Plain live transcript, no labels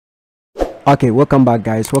Okay, welcome back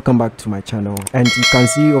guys, welcome back to my channel. And you can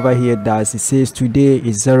see over here that it says today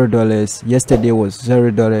is $0, yesterday was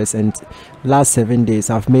 $0, and last 7 days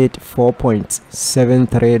I've made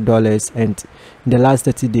 $4.73, and in the last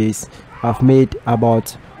 30 days I've made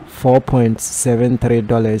about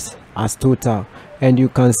 $4.73 as total. And you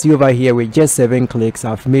can see over here with just 7 clicks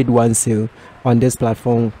I've made one sale on this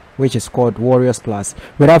platform, which is called Warriorplus.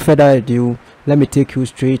 Without further ado, let me take you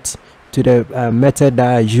straight to the method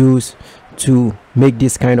that I use to make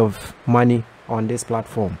this kind of money on this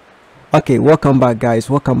platform. Okay, welcome back guys,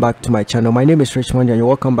 welcome back to my channel. My name is Richmond and you're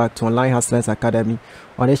welcome back to Online Hustlers Academy.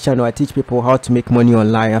 On this channel I teach people how to make money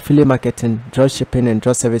online: affiliate marketing, drop shipping and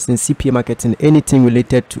drop servicing, CPA marketing, anything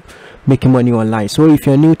related to making money online. So if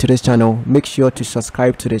you're new to this channel, make sure to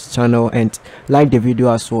subscribe to this channel and like the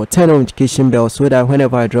video as well. Turn on notification bell so that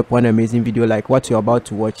whenever I drop one amazing video like what you're about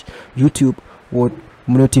to watch, YouTube would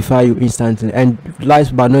notify you instantly. And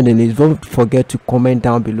last but not least, don't forget to comment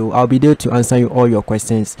down below. I'll be there to answer you all your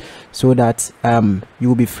questions so that you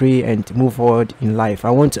will be free and move forward in life. I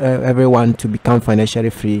want everyone to become financially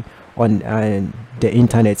free on the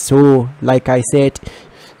internet. So like I said,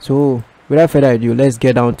 so without further ado, let's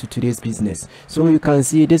get down to today's business. So you can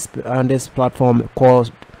see this on this platform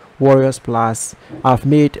called Warriorplus. I've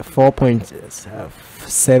made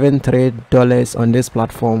 $4.73 on this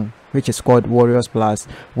platform, which is called Warriorplus,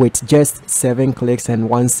 with just 7 clicks and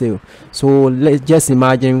one sale. So let's just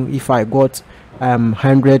imagine if I got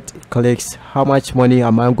 100 clicks, how much money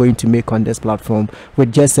am I going to make on this platform?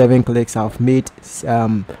 With just 7 clicks I've made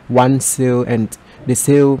one sale, and the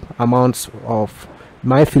sale amount of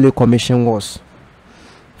my affiliate commission was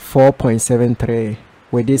 4.73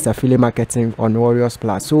 with this affiliate marketing on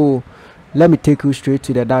Warriorplus. So let me take you straight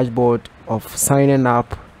to the dashboard of signing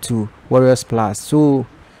up to Warriorplus. So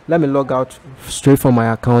let me log out straight from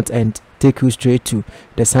my account and take you straight to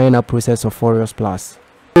the sign up process of Warriorplus.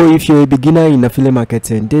 So if you're a beginner in affiliate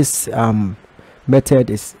marketing, this method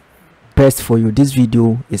is best for you. This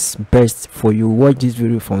video is best for you. Watch this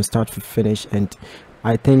video from start to finish, and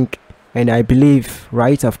I think and I believe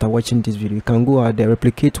right after watching this video you can go out there,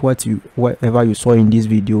 replicate whatever you saw in this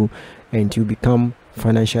video, and you become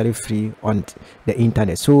financially free on the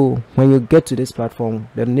internet. So when you get to this platform,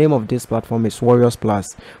 the name of this platform is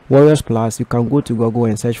Warriorplus. Warriorplus, you can go to Google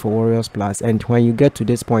and search for Warriorplus, and when you get to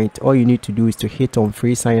this point, all you need to do is to hit on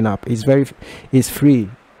free sign up. It's free.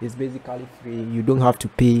 It's basically free. You don't have to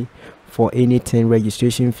pay for anything,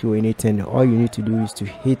 registration fee or anything. All you need to do is to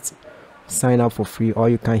hit sign up for free, or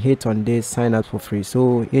you can hit on this sign up for free.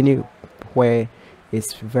 So anywhere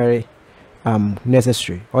it's very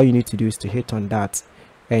necessary. All you need to do is to hit on that,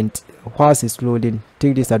 and whilst it's loading,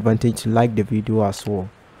 take this advantage to like the video as well.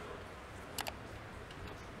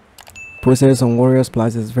 Process on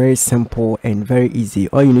Warriorplus is very simple and very easy.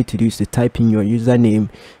 All you need to do is to type in your username,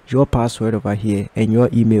 your password over here, and your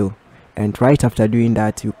email, and right after doing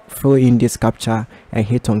that you fill in this captcha and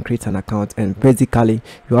hit on create an account, and basically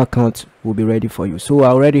your account will be ready for you. So I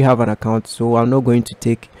already have an account, so I'm not going to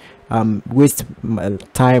take waste my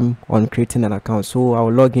time on creating an account. So I'll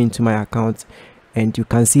log into my account, and you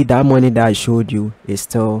can see that money that I showed you is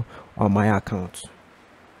still on my account.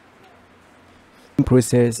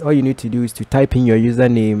 Process, all you need to do is to type in your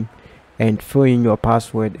username and fill in your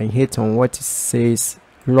password and hit on what it says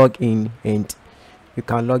log in, and you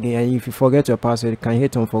can log in. And if you forget your password, you can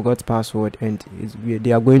hit on forgot password, and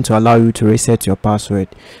they are going to allow you to reset your password.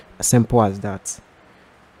 Simple as that.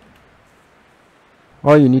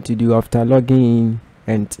 All you need to do after logging in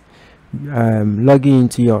and logging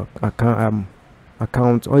into your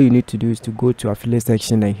account, all you need to do is to go to affiliate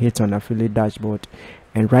section and hit on affiliate dashboard,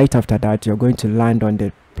 and right after that you're going to land on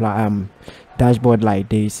the dashboard like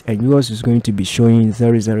this, and yours is going to be showing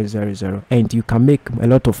 0000, and you can make a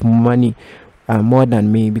lot of money, more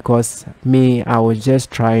than me, because I was just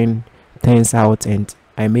trying things out and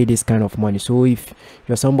I made this kind of money. So if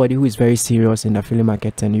you're somebody who is very serious in affiliate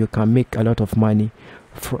marketing, you can make a lot of money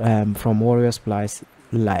from Warriorplus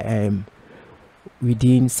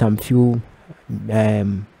within some few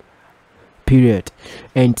period.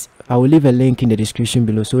 And I will leave a link in the description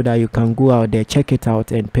below so that you can go out there, check it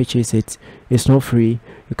out and purchase it. It's not free.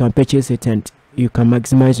 You can purchase it and you can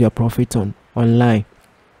maximize your profit online.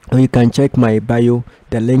 Or you can check my bio,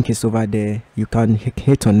 the link is over there. You can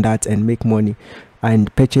hit on that and make money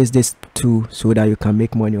and purchase this too, so that you can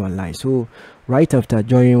make money online. So right after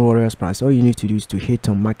joining Warriorplus, all you need to do is to hit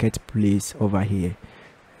on marketplace over here.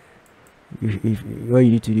 All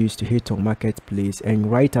you need to do is to hit on marketplace,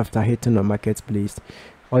 and right after hitting on marketplace,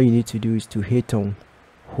 all you need to do is to hit on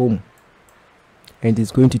home. and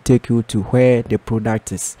it's going to take you to where the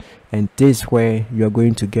product is, and this is where you're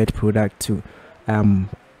going to get product to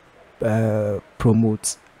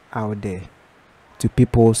promote out there to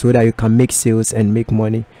people, so that you can make sales and make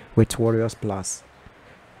money with Warriorplus.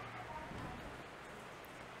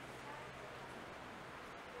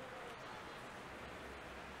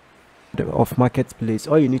 Of marketplace,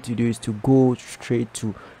 all you need to do is to go straight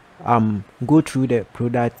to go through the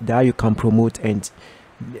product that you can promote, and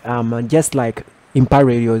just like impact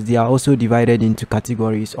radius, they are also divided into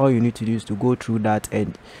categories. All you need to do is to go through that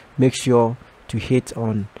and make sure to hit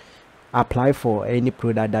on apply for any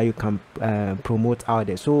product that you can promote out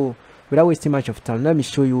there. So without wasting much of time, let me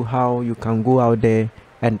show you how you can go out there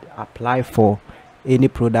and apply for any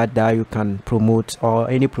product that you can promote, or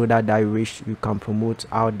any product that you wish you can promote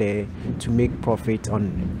out there to make profit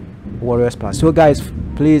on Warriorplus. So guys,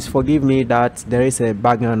 please forgive me that there is a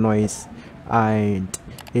background noise and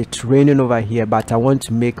it's raining over here, but I want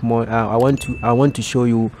to make more I want to show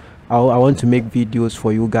you how I want to make videos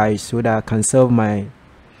for you guys, so that I can serve my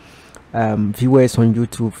viewers on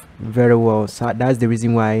YouTube very well. So that's the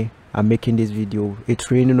reason why I'm making this video.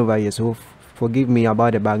 It's raining over here, so forgive me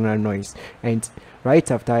about the background noise. And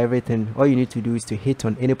right after everything, all you need to do is to hit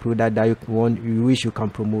on any product that you wish you can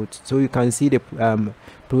promote. So you can see the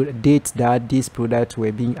date that these products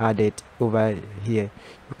were being added over here.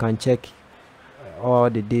 You can check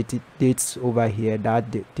all the dates over here that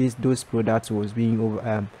those products was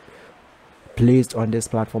being placed on this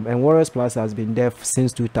platform. And Warriorplus has been there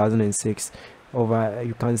since 2006.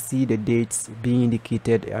 You can see the dates being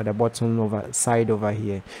indicated at the bottom side over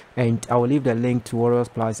here, and I will leave the link to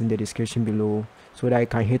Warriorplus in the description below, so that I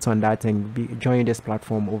can hit on that and join this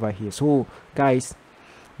platform over here. So guys,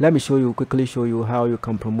 let me quickly show you how you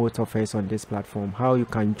can promote offers on this platform, how you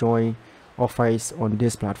can join offers on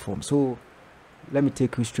this platform. So let me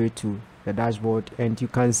take you straight to the dashboard, and you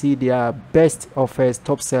can see their best offers,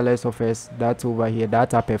 top sellers offers that's over here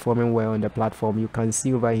that are performing well on the platform. You can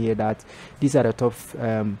see over here that these are the top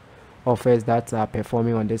offers that are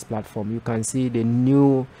performing on this platform. You can see the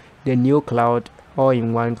new cloud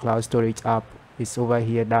all-in-one cloud storage app is over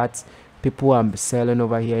here that people are selling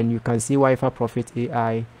over here, and you can see Wi-Fi Profit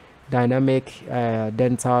AI, dynamic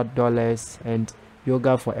dental dollars, and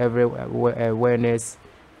yoga for every awareness,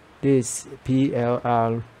 this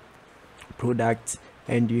PLR product.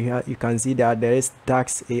 And you can see that there is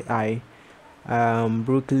Dax AI,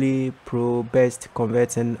 Brooklyn Pro best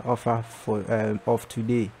converting offer for of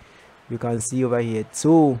today. You can see over here.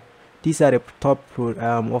 So these are the top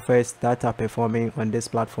offers that are performing on this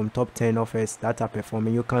platform, top 10 offers that are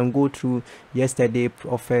performing. You can go through yesterday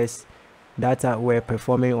offers that were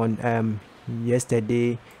performing on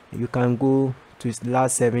yesterday. You can go to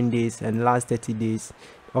last 7 days and last 30 days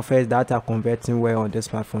offers that are converting well on this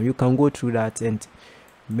platform. You can go through that and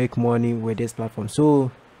make money with this platform. So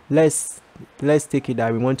let's take it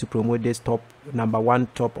that we want to promote this number one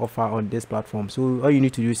top offer on this platform. So all you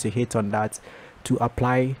need to do is to hit on that to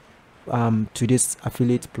apply to this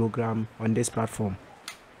affiliate program on this platform.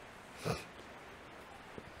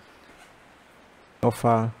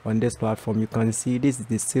 Offer on this platform, you can see this is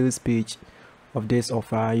the sales page of this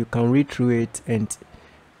offer. You can read through it and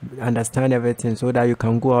understand everything, so that you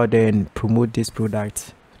can go out there and promote this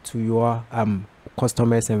product to your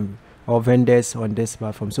customers or vendors on this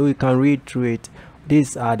platform. So you can read through it.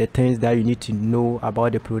 These are the things that you need to know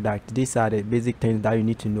about the product. These are the basic things that you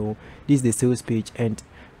need to know. This is the sales page, and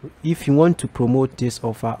if you want to promote this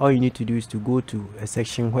offer, all you need to do is to go to a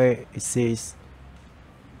section where it says,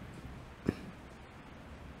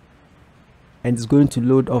 and it's going to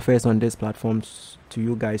load offers on this platform to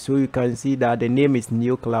you guys. So you can see that the name is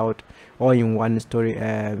Neo Cloud all-in-one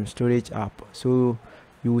storage app. So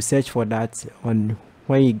you will search for that on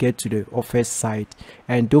when you get to the offers site,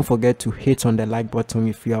 and don't forget to hit on the like button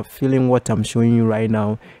if you are feeling what I'm showing you right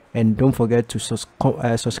now, and don't forget to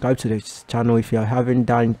subscribe to this channel if you haven't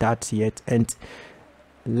done that yet, and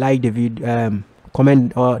like the video,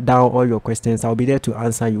 comment down all your questions. I'll be there to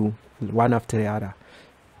answer you one after the other.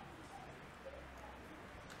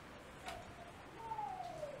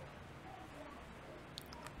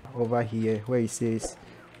 Over here where it says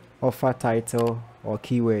offer title or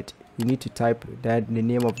keyword, you need to type the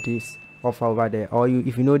name of this offer over there, or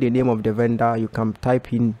if you know the name of the vendor, you can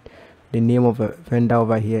type in the name of a vendor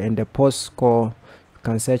over here, and the post score you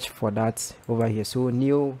can search for that over here. So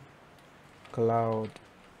Neo Cloud,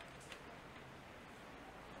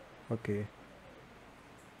 okay.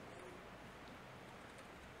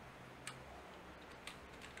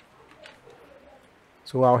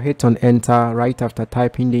 So I'll hit on enter right after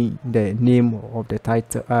typing the name of the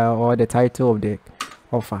title or the title of the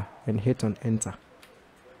offer, and hit on enter.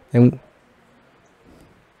 and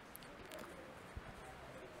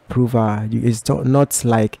approval. It's not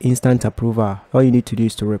like instant approval. All you need to do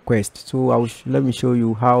is to request. So let me show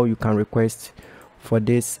you how you can request for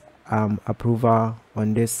this approval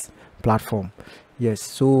on this platform. Yes,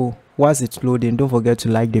 so once it's loading, don't forget to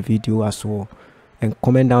like the video as well and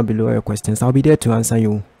comment down below your questions. I'll be there to answer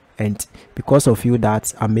you, and because of you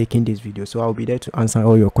that I'm making this video, so I'll be there to answer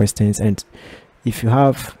all your questions. And if you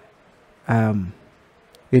have any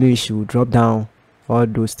issue, drop down all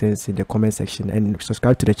those things in the comment section, and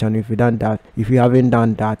subscribe to the channel if you haven't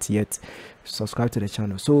done that yet. Subscribe to the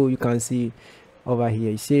channel. So you can see over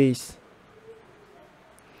here it says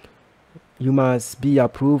you must be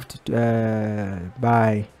approved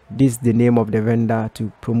by this, the name of the vendor,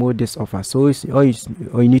 to promote this offer. So all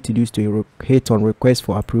you need to do is to hit on request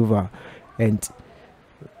for approval, and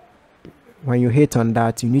when you hit on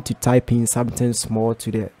that, you need to type in something small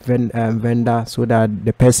to the vendor, so that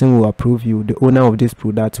the person will approve you, the owner of this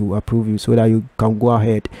product will approve you, so that you can go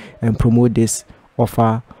ahead and promote this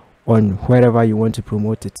offer on wherever you want to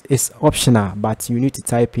promote it. It's optional, but you need to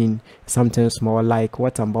type in something small like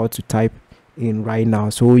what I'm about to type in right now,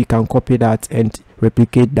 so you can copy that and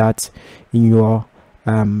replicate that in your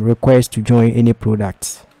request to join any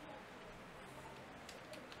product.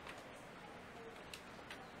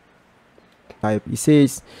 It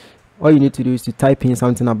says all you need to do is to type in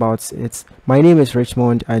something about it. My name is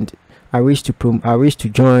Richmond, and I wish to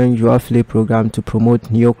join your affiliate program to promote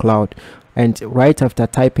NeoCloud. And right after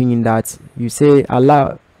typing in that, you say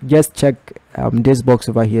allow. Just check this box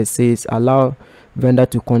over here, says allow vendor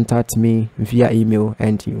to contact me via email.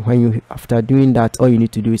 And after doing that, all you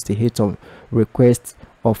need to do is to hit on request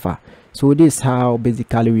offer. So this is how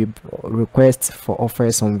basically we request for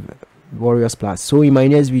offers on Warriorplus. So in my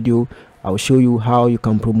next video, I'll show you how you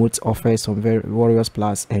can promote offers on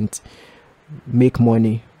Warriorplus and make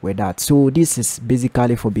money with that. So this is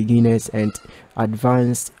basically for beginners and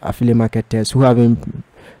advanced affiliate marketers who haven't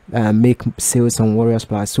make sales on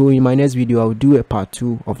Warriorplus. So in my next video, I'll do a part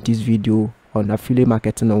 2 of this video on affiliate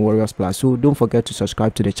marketing on Warriorplus. So don't forget to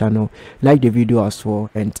subscribe to the channel, like the video as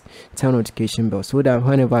well, and turn notification bell, so that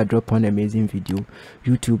whenever I drop an amazing video,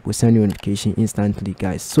 YouTube will send you a notification instantly,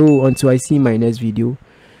 guys. So until I see my next video,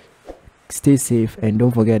 stay safe, and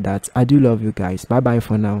don't forget that I do love you guys. Bye bye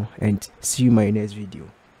for now, and see you in my next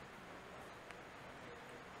video.